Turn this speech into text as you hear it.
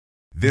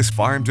This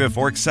Farm to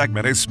Fork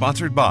segment is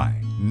sponsored by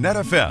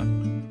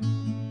Netafim.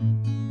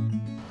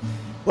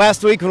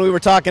 Last week when we were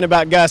talking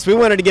about Gus, we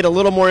wanted to get a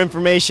little more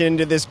information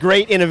into this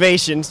great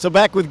innovation. So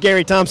back with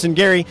Gary Thompson.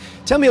 Gary,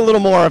 tell me a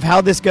little more of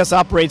how this Gus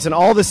operates and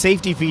all the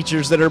safety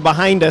features that are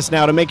behind us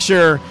now to make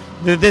sure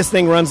that this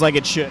thing runs like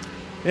it should.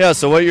 Yeah,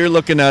 so what you're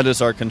looking at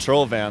is our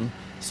control van.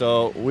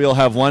 So we'll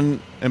have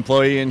one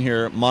employee in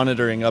here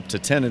monitoring up to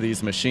 10 of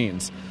these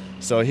machines.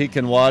 So he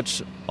can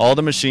watch all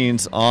the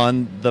machines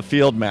on the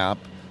field map,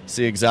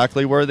 see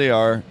exactly where they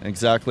are,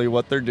 exactly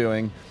what they're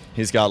doing.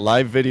 He's got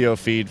live video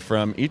feed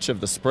from each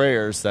of the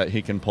sprayers that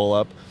he can pull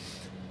up.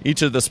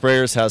 Each of the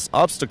sprayers has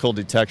obstacle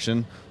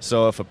detection,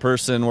 so if a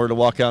person were to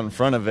walk out in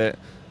front of it,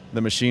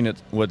 the machine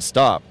would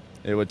stop.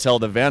 It would tell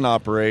the van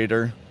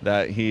operator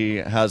that he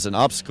has an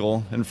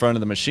obstacle in front of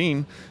the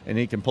machine, and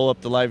he can pull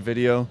up the live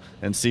video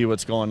and see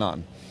what's going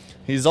on.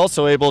 He's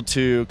also able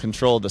to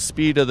control the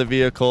speed of the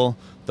vehicle,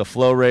 the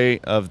flow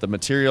rate of the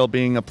material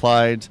being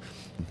applied.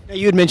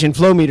 You had mentioned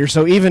flow meter,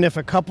 so even if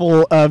a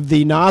couple of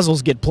the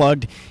nozzles get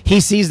plugged,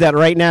 he sees that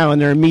right now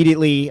and they're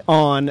immediately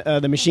on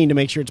the machine to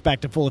make sure it's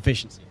back to full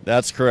efficiency.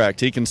 That's correct.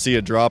 He can see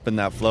a drop in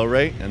that flow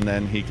rate, and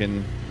then he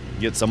can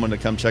get someone to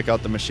come check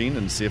out the machine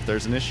and see if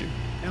there's an issue.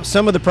 Now,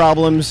 some of the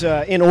problems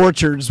in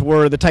orchards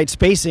were the tight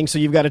spacing, so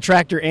you've got a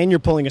tractor and you're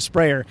pulling a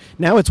sprayer.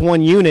 Now it's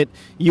one unit.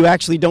 You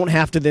actually don't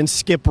have to then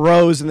skip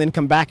rows and then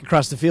come back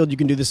across the field. You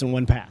can do this in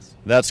one pass.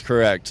 That's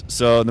correct.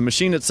 So the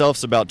machine itself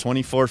is about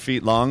 24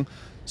 feet long.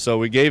 So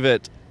we gave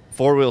it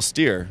four-wheel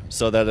steer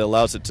so that it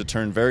allows it to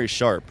turn very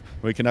sharp.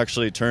 We can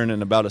actually turn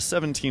in about a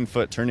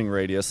 17-foot turning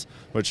radius,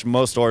 which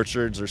most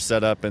orchards are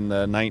set up in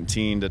the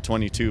 19 to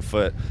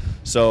 22-foot.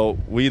 So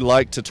we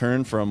like to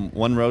turn from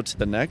one row to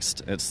the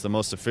next. It's the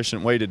most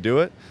efficient way to do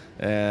it,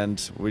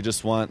 and we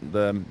just want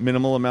the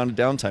minimal amount of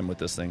downtime with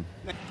this thing.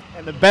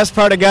 And the best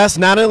part of Gus,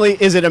 not only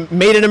is it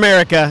made in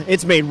America,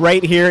 it's made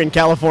right here in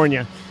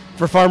California.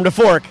 For Farm to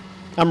Fork,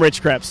 I'm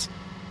Rich Krebs.